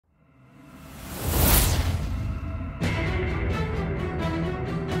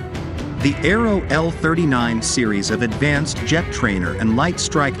The Aero L-39 series of advanced jet trainer and light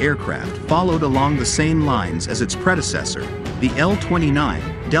strike aircraft followed along the same lines as its predecessor, the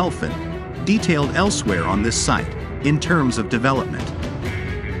L-29, Delphin, detailed elsewhere on this site, in terms of development.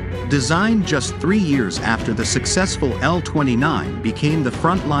 Designed just 3 years after the successful L-29 became the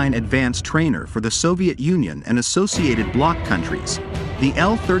frontline advanced trainer for the Soviet Union and associated bloc countries, the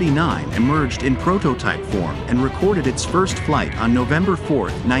L-39 emerged in prototype form and recorded its first flight on November 4,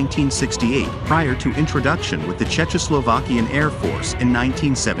 1968, prior to introduction with the Czechoslovakian Air Force in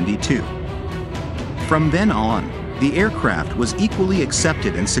 1972. From then on, the aircraft was equally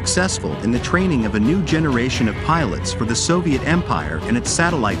accepted and successful in the training of a new generation of pilots for the Soviet Empire and its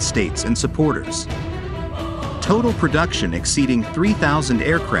satellite states and supporters. Total production exceeding 3,000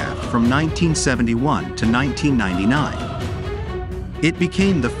 aircraft from 1971 to 1999. It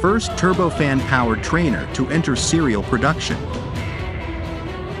became the first turbofan-powered trainer to enter serial production.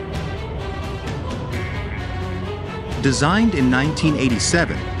 Designed in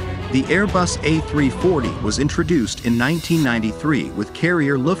 1987, the Airbus A340 was introduced in 1993 with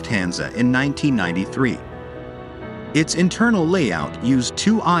carrier Lufthansa in 1993. Its internal layout used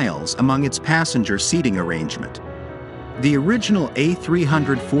 2 aisles among its passenger seating arrangement. The original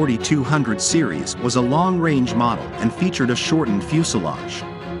A340-200 series was a long-range model and featured a shortened fuselage.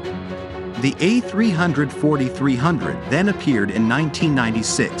 The A340-300 then appeared in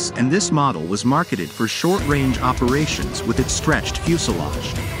 1996, and this model was marketed for short-range operations with its stretched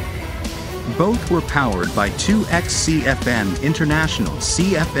fuselage. Both were powered by 2 XCFM International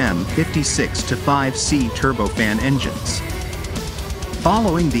CFM 56-5C turbofan engines.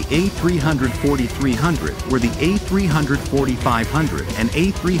 Following the A340-300 were the A340-500 and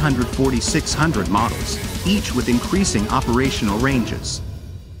A340-600 models, each with increasing operational ranges.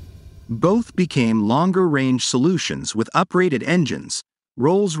 Both became longer-range solutions with uprated engines,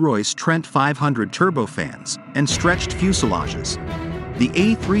 Rolls-Royce Trent 500 turbofans, and stretched fuselages. The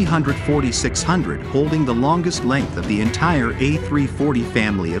A340-600 holding the longest length of the entire A340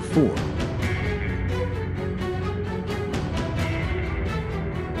 family of 4.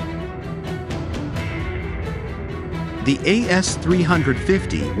 The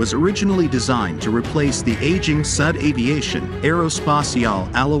AS-350 was originally designed to replace the aging Sud Aviation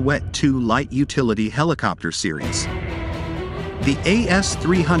Aerospatiale Alouette 2 light utility helicopter series. The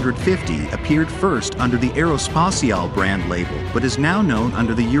AS-350 appeared first under the Aerospatiale brand label but is now known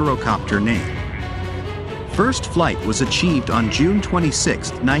under the Eurocopter name. First flight was achieved on June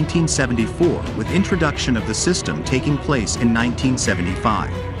 26, 1974, with introduction of the system taking place in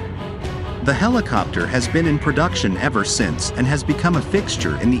 1975. The helicopter has been in production ever since and has become a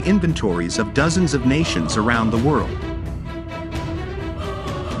fixture in the inventories of dozens of nations around the world.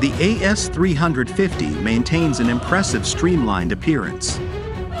 The AS-350 maintains an impressive streamlined appearance.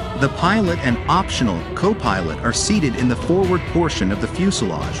 The pilot and optional co-pilot are seated in the forward portion of the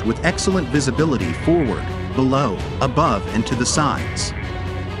fuselage with excellent visibility forward, below, above, and to the sides.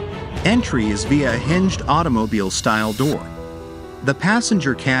 Entry is via a hinged automobile-style door. The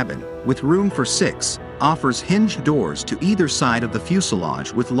passenger cabin, with room for 6, offers hinged doors to either side of the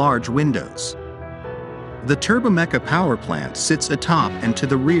fuselage with large windows. The turbomecha power plant sits atop and to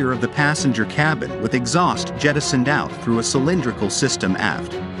the rear of the passenger cabin with exhaust jettisoned out through a cylindrical system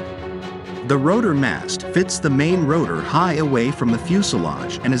aft. The rotor mast fits the main rotor high away from the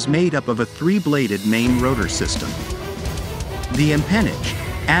fuselage and is made up of a 3-bladed main rotor system. The empennage,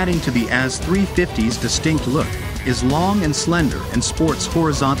 adding to the AS-350's distinct look, is long and slender and sports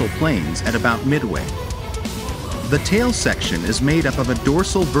horizontal planes at about midway. The tail section is made up of a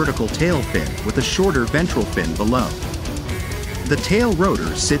dorsal vertical tail fin with a shorter ventral fin below. The tail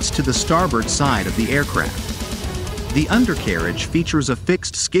rotor sits to the starboard side of the aircraft. The undercarriage features a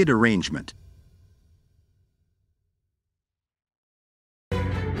fixed skid arrangement.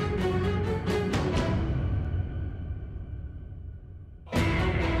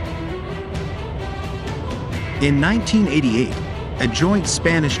 In 1988, a joint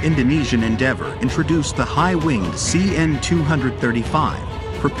Spanish-Indonesian endeavor introduced the high-winged CN-235,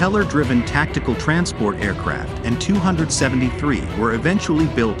 propeller-driven tactical transport aircraft, and 273 were eventually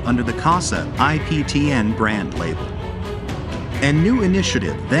built under the CASA IPTN brand label. A new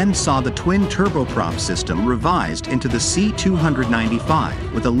initiative then saw the twin-turboprop system revised into the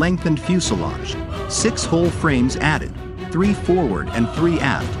C-295 with a lengthened fuselage, 6 whole frames added, 3 forward and 3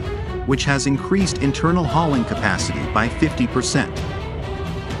 aft, which has increased internal hauling capacity by 50%.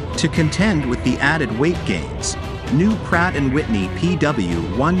 To contend with the added weight gains, new Pratt Whitney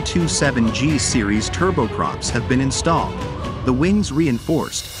PW127G series turboprops have been installed, the wings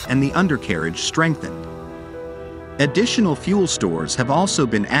reinforced, and the undercarriage strengthened. Additional fuel stores have also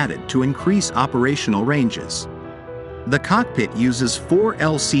been added to increase operational ranges. The cockpit uses 4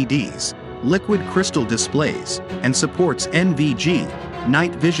 LCDs, liquid crystal displays, and supports NVG,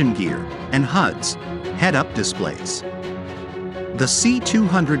 night vision gear, and HUDs, head-up displays. The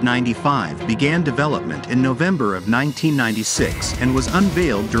C-295 began development in November of 1996 and was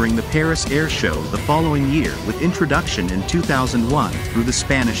unveiled during the Paris Air Show the following year with introduction in 2001 through the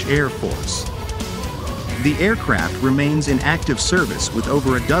Spanish Air Force. The aircraft remains in active service with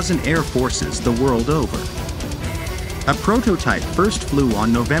over a dozen air forces the world over. A prototype first flew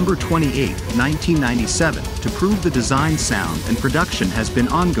on November 28, 1997 to prove the design sound, and production has been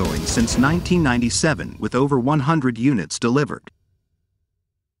ongoing since 1997 with over 100 units delivered.